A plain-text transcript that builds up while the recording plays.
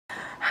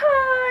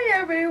Hi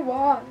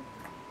everyone!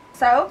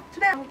 So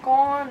today I'm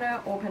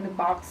gonna open the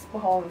box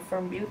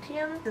from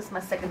Beautrium. This is my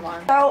second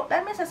one. So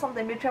let me say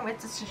something. Beautrium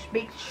is just a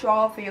big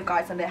shop for you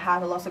guys, and they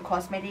have a lot of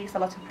cosmetics, a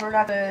lot of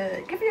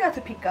products. Give you guys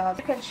to pick up.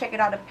 You can check it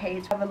out the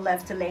page. I will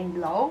left the link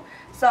below.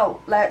 So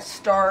let's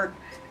start.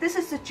 This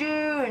is the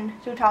June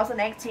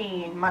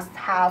 2018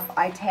 must-have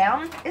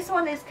item. This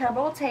one is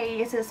Kabote.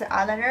 This is an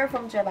eyeliner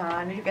from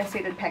Japan. You can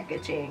see the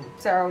packaging.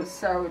 So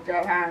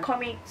Japan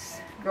comics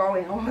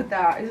drawing over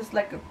there. It's just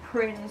like a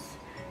prince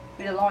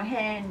with a long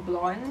hair and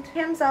blonde.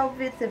 Comes out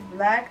with the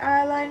black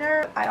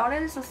eyeliner. I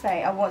honestly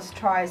say I was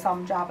try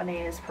some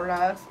Japanese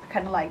products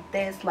kind of like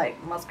this,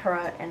 like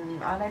mascara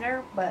and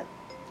eyeliner, but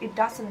it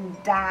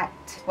doesn't that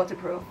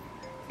waterproof.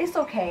 It's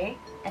okay,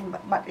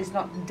 but it's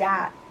not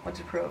that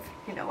waterproof.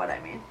 You know what I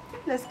mean?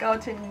 Let's go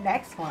to the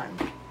next one.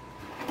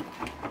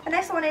 The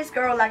next one is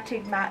Girl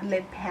Lactic Matte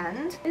Lip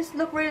Pen. This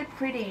look really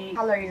pretty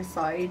color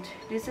inside.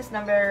 This is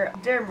number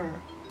Dermer.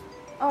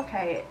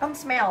 Okay,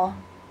 smell.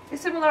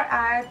 It's similar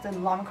as the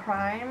Lime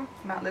Crime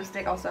matte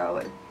lipstick.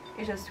 Also,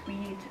 it's just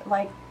sweet,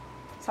 like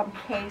some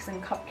cakes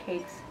and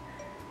cupcakes.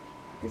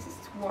 This is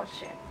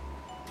swatching,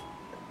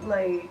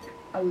 like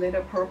a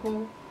little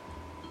purple,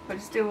 but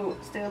it still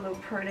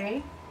look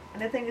pretty,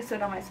 and I think it's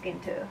suit on my skin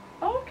too.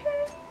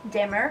 Okay,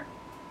 dimmer,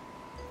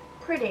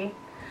 pretty,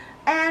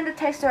 and the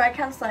texture I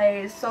can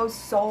say is so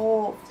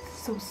soft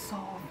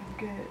and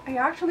good. I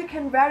actually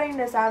can wearing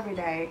this every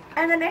day.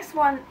 And the next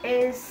one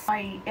is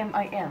I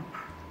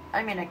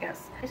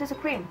guess this is a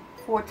cream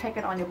for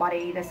taking on your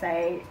body. They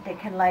say they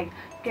can like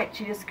get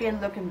your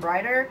skin looking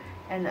brighter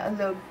and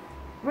look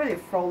really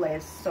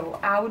flawless. So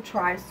I will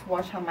try to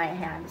swatch on my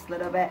hands a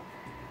little bit.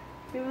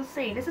 We will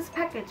see. This is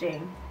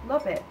packaging.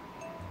 Love it.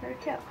 Very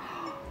cute.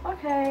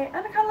 Okay,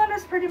 and the color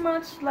is pretty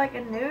much like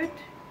a nude.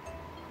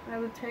 I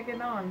will take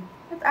it on.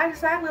 It's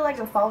exactly like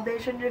a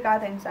foundation. Do you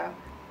guys think so?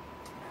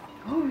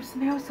 Oh, it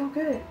smells so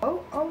good.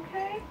 Oh,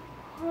 okay.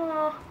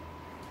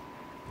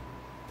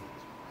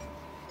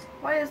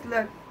 Why does it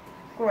look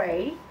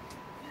gray?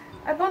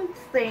 I don't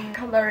think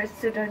color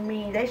suited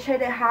me. They said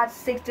they had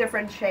 6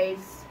 different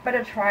shades.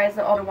 Better try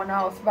the other one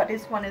else, but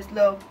this one is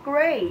look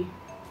gray.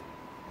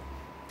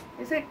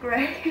 Is it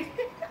gray?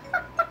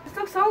 This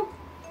looks so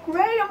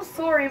gray. I'm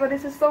sorry, but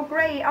this is so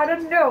gray. I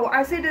don't know.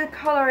 I see the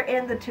color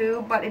in the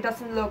tube, but it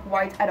doesn't look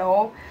white at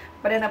all.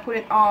 But then I put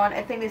it on.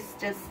 I think it's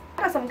just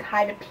some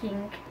kind of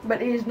pink,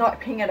 but it is not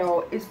pink at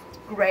all. It's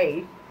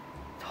gray,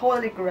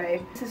 totally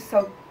gray. This is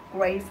so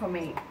gray for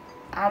me.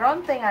 I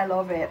don't think I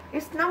love it.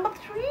 It's number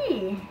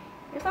 3.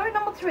 It's already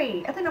number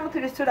 3. I think number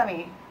 3 is too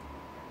dummy.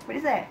 What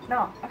is it?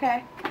 No.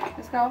 Okay.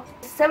 Let's go.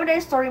 7-day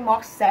story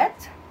mark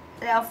set.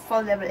 They are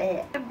for level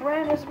 8. The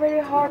brand is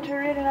very hard to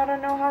read and I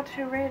don't know how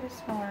to read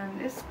this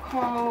one. It's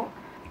called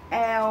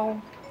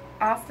L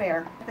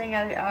Affair. I think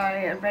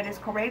I read it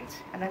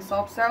correct and I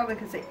saw so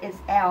because it is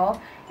L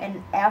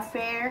and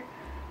Affair.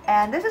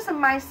 And this is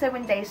my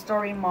 7-day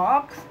story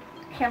mark.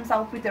 Comes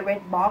out with the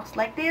red box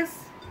like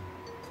this.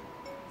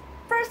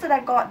 First that I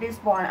got this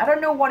one, I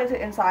don't know what is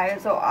it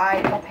inside, so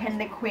I opened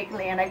it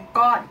quickly and I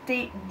got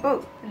the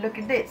book. Look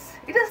at this.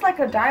 It is like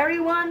a diary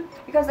one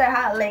because I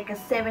had like a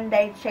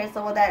 7-day chase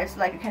over there. It's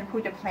like you can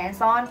put your plans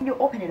on. You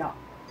open it up.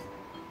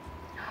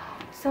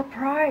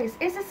 Surprise!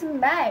 It's this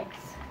max.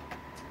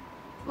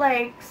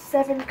 Like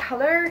 7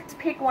 colors.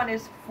 Pick one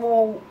is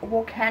for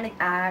volcanic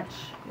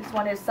ash. This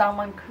one is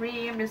salmon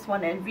cream. This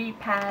one is V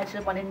patch.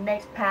 This one is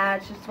neck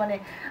patch. This one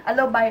is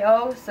aloe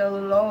bio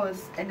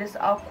cellulose. And this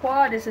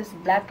aqua. This is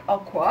black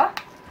aqua.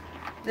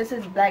 This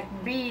is black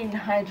bean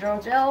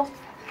hydrogel.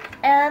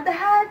 And they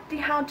had the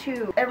how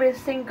to. Every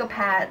single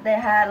pad they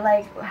had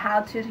like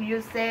how to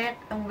use it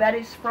and where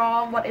it's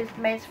from, what it's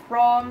made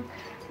from.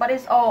 But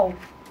it's all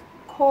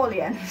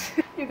Korean.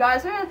 You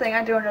guys really think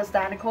I do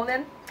understand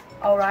Korean?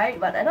 Alright,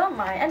 but I don't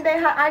mind. And they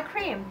have eye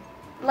cream,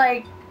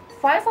 like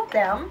 5 of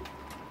them,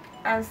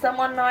 and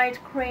summer night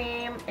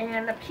cream,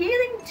 and a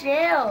peeling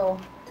gel,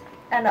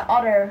 and the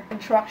other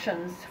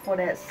instructions for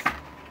this.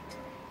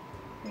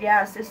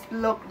 Yes, it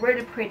looks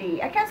really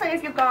pretty. I can say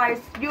if you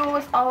guys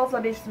use all of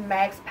this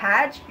max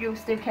patch, you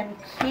still can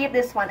keep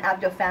this one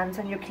at your fence,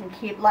 and you can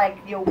keep like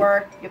your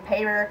work, your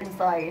paper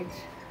inside.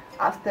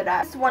 After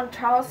that, it's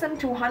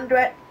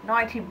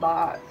 1,290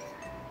 baht.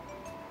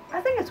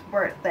 I think it's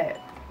worth it.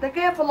 They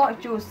gave a lot of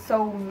juice,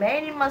 so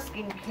many more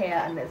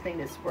skincare, and I think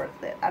it's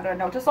worth it. I don't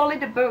know, just only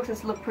the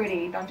books look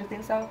pretty, don't you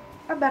think so?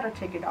 I better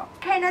take it off.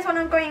 Okay, next one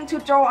I'm going to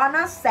draw on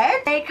a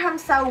set. It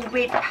comes out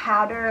with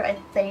powder, I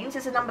think.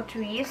 This is number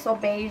 3, so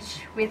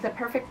beige with a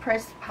perfect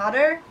pressed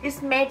powder.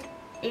 It's made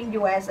in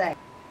USA.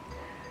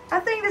 I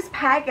think this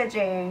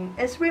packaging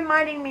is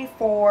reminding me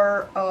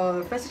for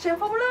Physician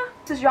formula.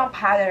 This is young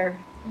powder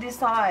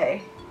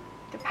design.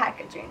 The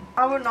packaging.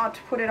 I will not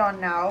put it on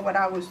now, but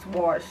I will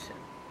swatch.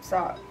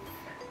 So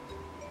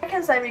I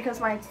can say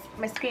because my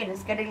skin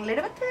is getting a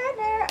little bit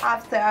thinner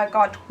after I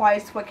got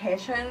twice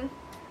vacation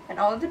and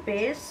all the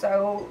beach,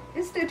 so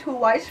it's still too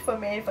white for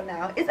me for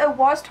now. If I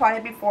was trying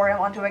it before I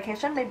went to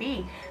vacation,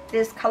 maybe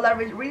this color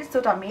will really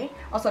suit on me.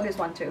 Also this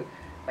one too.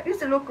 But it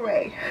still look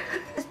great.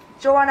 It's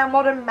Joanna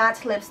Modern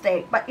Matte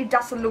Lipstick, but it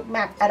doesn't look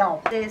matte at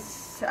all.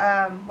 This,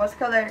 what's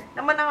color?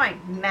 Number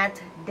 9,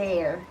 Matte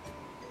Dare.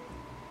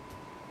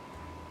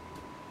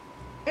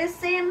 It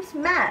seems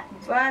matte,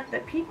 but the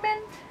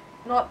pigment,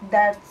 not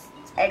that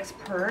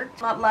expert.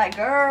 Not like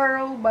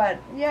girl, but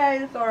yeah,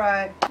 it's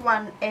alright.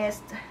 One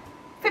is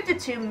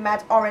 52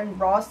 Matte Orange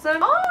Blossom.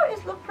 Oh,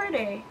 it looks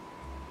pretty.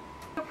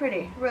 So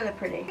pretty, really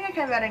pretty. I think I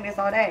can wear this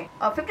all day.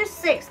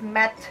 56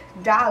 Matte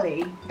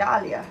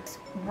Dahlia.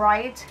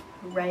 Bright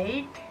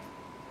red.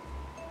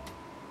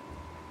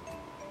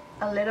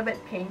 A little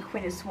bit pink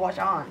when you swatch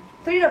on.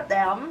 3 of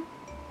them.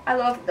 I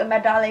love the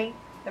Matte Dahlia,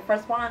 the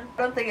first one.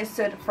 I don't think it's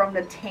suited from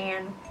the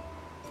tan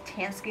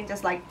skin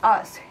just like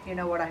us, you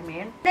know what I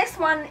mean. Next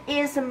one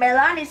is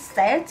Melanie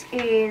set.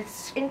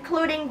 It's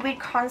including with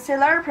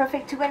concealer,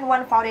 perfect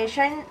 2-in-1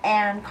 foundation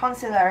and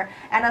concealer,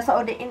 and also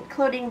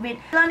including with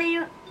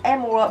Melanie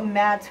Emerald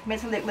Matte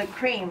Metallic Lip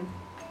Cream.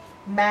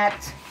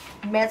 Matte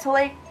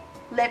Metallic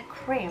Lip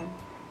Cream.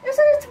 Is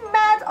it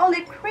matte or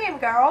lip cream,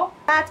 girl?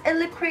 Matte and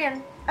lip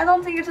cream. I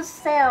don't think it's the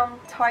same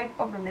type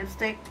of the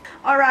lipstick.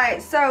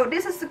 Alright, so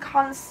this is the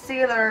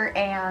concealer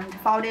and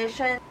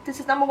foundation. This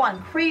is number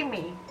 1,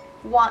 Creamy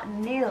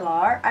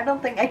Vanilla. I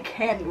don't think I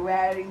can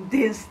wear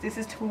this. This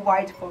is too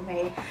white for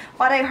me.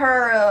 But I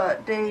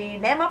heard the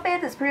name of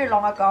it is pretty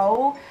long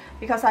ago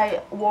because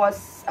I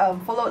was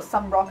followed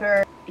some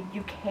blogger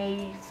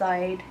UK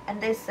side, and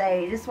they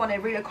say this one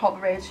is really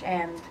coverage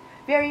and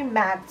very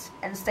matte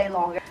and stay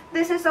longer.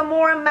 This is a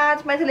more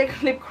matte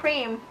metallic lip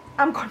cream.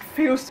 I'm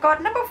confused.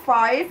 Got number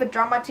 5,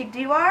 Dramatic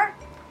Diva,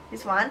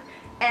 this one,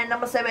 and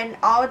number 7,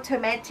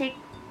 Automatic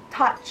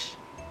Touch,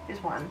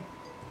 this one.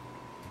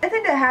 I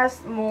think it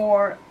has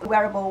more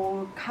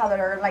wearable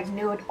color like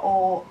nude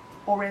or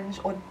orange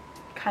or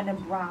kind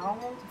of brown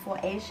for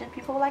Asian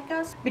people like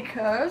us,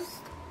 because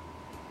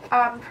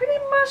pretty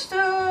much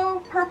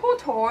the purple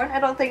tone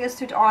I don't think it's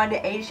suited on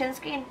the Asian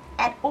skin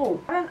at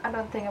all. I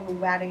don't think I'm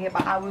wearing it,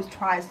 but I will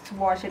try to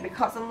watch it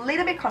because I'm a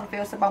little bit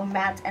confused about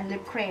matte and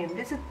lip cream.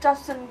 This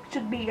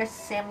should be the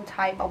same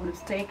type of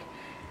lipstick.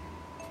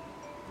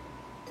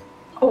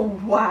 Oh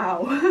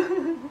wow.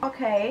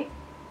 Okay,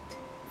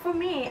 for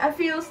me I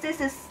feel this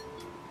is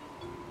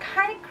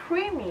kind of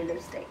creamy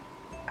lipstick.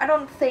 I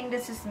don't think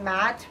this is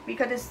matte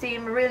because it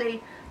seems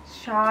really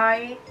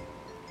shy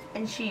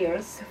and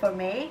sheers for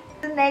me.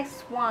 The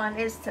next one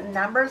is the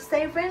number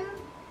 7.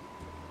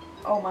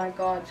 Oh my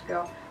god,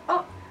 girl.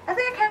 Oh, I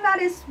think I can wear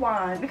this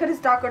one because it's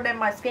darker than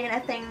my skin. I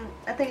think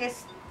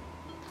it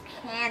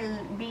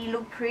can be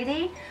look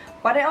pretty,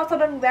 but I also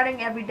don't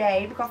wearing every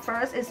day because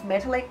first it's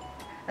metallic,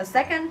 and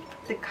second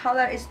the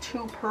color is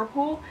too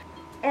purple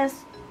and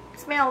it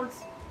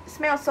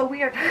smells so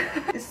weird.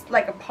 It's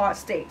like a pot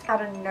stick. I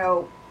don't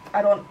know.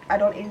 I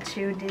don't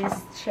into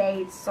this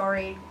shade,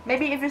 sorry.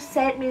 Maybe if you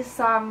send me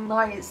some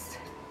nice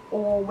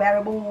or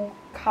wearable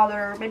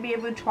color, maybe I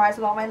will try it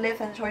on my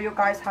lips and show you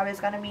guys how it's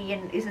gonna be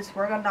and is this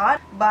work or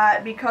not.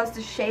 But because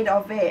the shade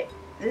of it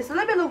is a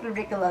little bit look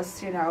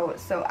ridiculous, you know,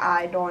 so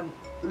I don't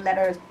let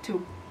her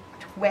to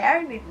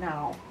wear it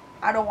now.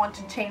 I don't want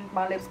to change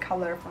my lips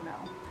color for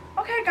now.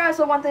 Okay guys,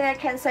 so one thing I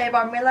can say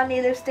about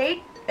Melanie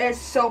lipstick is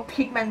so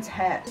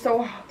pigmented,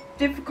 so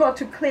difficult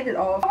to clean it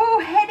off. Oh,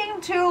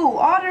 heading to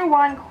other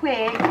one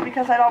quick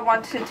because I don't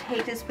want to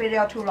take this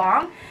video too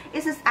long.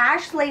 This is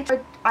actually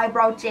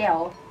eyebrow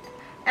gel,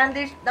 and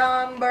this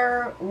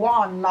number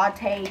 1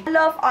 Latte. I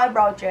love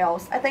eyebrow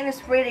gels. I think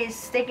it's really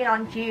sticking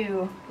on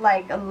you,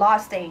 like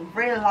lasting,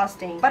 really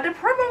lasting. But the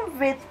problem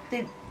with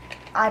the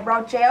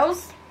eyebrow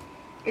gels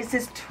is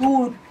it's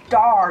too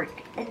dark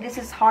and this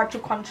is hard to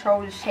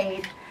control the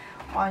shade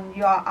on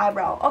your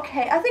eyebrow.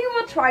 Okay, I think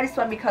I will try this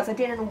one because I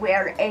didn't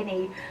wear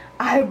any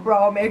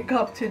eyebrow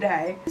makeup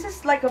today. This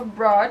is like a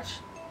brush.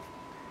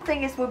 I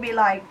think it would be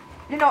like,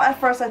 you know,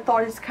 at first I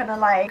thought it's kind of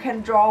like you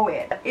can draw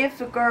it. If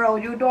the girl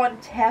you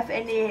don't have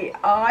any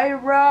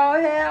eyebrow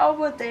hair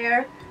over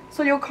there,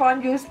 so you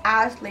can't use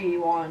Ashley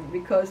one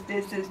because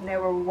this is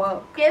never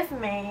work. Give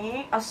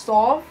me a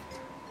soft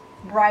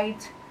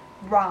bright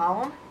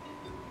brown.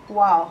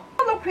 Wow,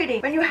 it look pretty.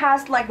 When you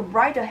have like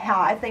brighter hair,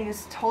 I think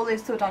it's totally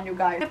suit on you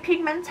guys. The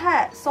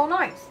pigmented, so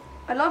nice.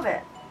 I love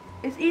it.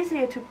 It's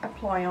easier to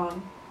apply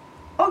on.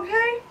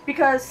 Okay,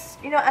 because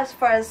you know, as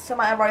far as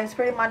my eyebrow is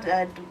pretty much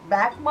the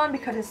black one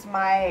because it's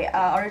my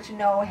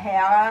original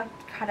hair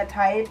kind of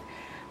type.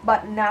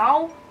 But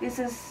now this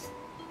is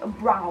a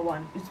brown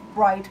one. It's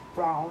bright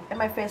brown, and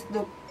my face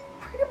look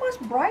pretty much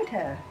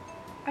brighter.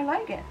 I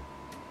like it.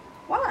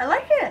 Wow, I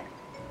like it.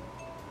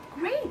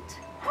 Great.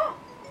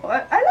 I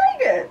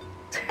like it.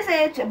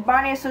 This is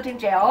Barney Soothing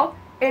Gel.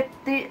 It's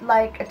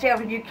like a gel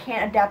that you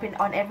can adapt it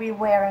on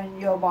everywhere in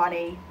your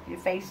body. Your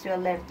face, your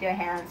lips, your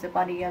hands, your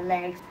body, your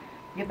legs,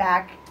 your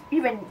back,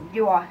 even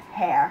your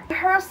hair. I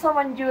heard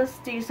someone use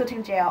the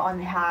soothing gel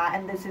on hair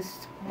and this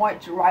is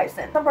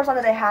moisturizing. Some person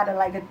that they had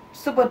like a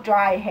super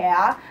dry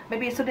hair,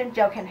 maybe soothing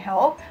gel can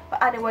help,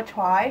 but I never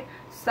try.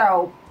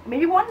 So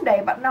maybe one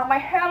day, but now my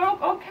hair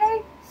look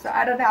okay. So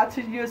I don't have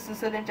to use the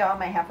soothing gel on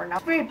my hair for now.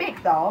 It's very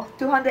big though,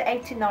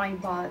 289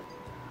 baht.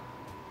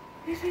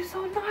 This is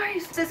so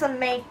nice. This is a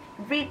make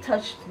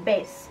retouch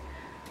base.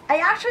 I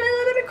actually a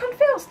little bit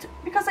confused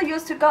because I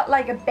used to got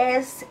like a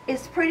base.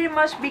 It's pretty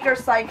much bigger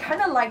size,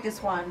 kind of like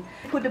this one.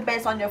 Put the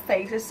base on your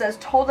face. It says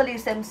totally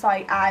same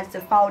size as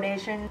the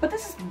foundation, but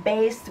this is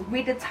based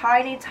with a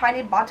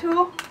tiny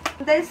bottle.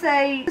 They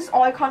say it's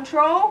oil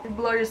control.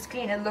 Blur your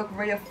skin and look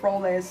really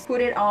flawless.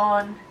 Put it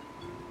on.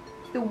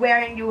 The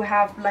wearing you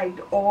have like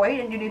the oil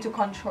and you need to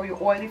control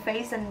your oily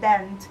face, and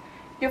then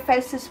your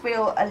face is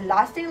will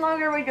lasting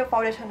longer with your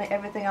foundation and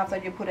everything after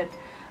you put it.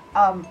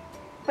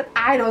 But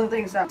I don't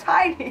think so.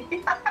 Tiny.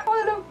 I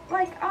want to look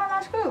like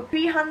eyelash glue.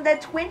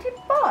 320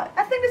 baht.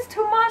 I think it's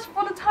too much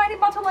for the tiny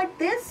bottle like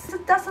this.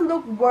 It doesn't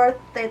look worth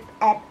it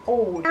at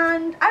all.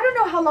 And I don't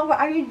know how long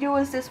I will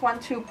use this one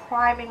to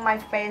priming my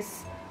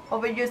face, or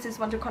will use this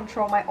one to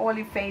control my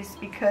oily face,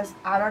 because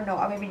I don't know,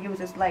 I maybe use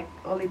this like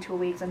only 2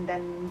 weeks and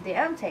then they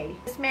empty.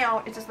 The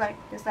smell is just like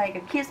it's like a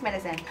kiss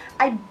medicine.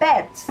 I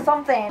bet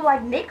something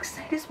like NYX,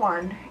 this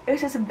one,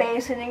 is just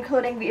based in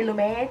including the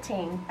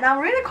illuminating. And I'm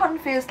really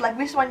confused like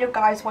which one you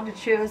guys want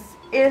to choose.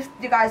 If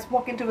you guys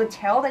walk into a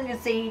hotel and you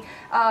see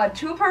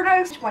 2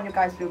 products, which one you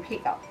guys will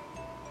pick up?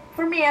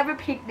 For me, I will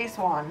pick this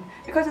one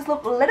because it's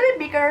look a little bit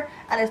bigger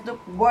and it's look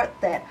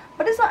worth it.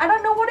 But this one, I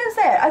don't know what is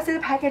it. I see the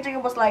packaging,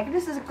 it was like,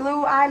 this is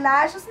glue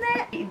eyelash, isn't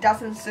it? It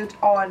doesn't suit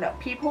on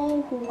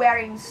people who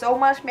wearing so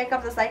much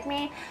makeup just like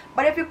me.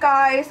 But if you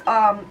guys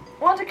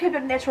want to keep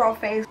your natural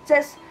face,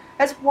 just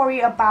let's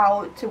worry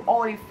about the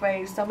oily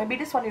face. So maybe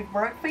this one will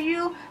work for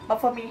you,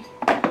 but for me,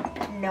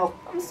 no.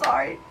 I'm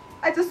sorry.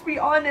 I just be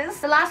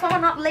honest. The last one but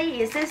not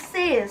least is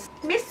this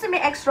Mystery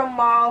Extra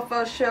Mild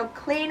Facial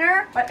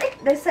Cleaner. But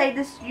they say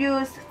this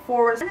used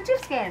for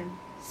sensitive skin.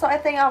 So I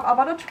think I'm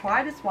about to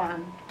try this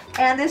one.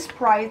 And this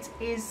price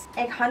is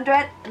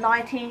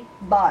 890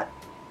 baht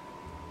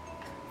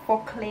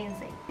for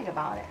cleansing. Think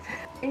about it.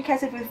 In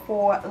case if it's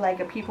for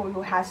like people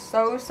who has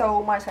so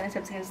much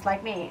sensitive skin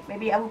like me,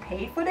 maybe I will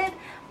pay for it.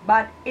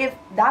 But if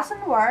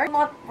doesn't work,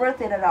 not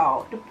worth it at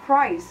all. The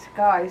price,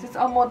 guys, it's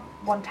almost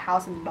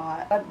 1,000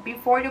 baht. But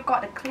before you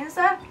got the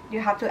cleanser, you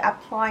have to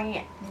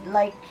apply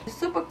like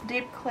super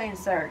deep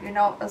cleanser. You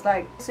know, it's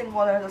like using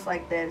water just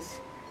like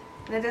this.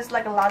 And it is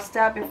like a last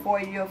step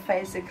before your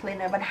face is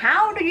cleaner. But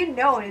how do you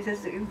know this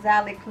is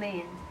exactly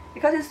clean?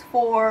 Because it's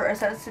for a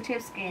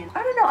sensitive skin.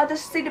 I don't know, I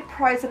just see the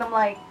price and I'm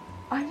like,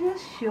 are you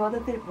sure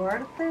that it's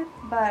worth it?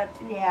 But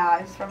yeah,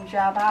 it's from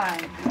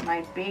Japan. It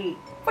might be.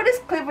 For this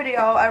clip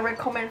video, I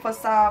recommend for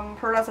some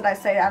products that I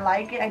say I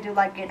like it, I do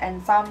like it,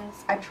 and some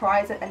I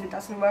tried it and it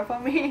doesn't work for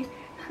me.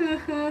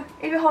 If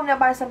you're home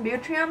nearby some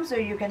beautrium, so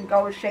you can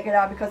go check it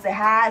out because it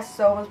has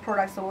so much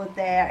products over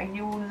there and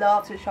you will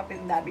love to shop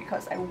in that,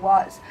 because I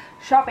was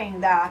shopping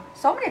there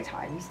so many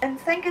times. And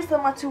thank you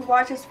so much to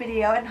watch this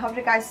video and hope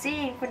you guys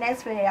see you for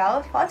next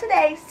video. For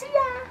today, see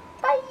ya!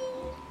 Bye!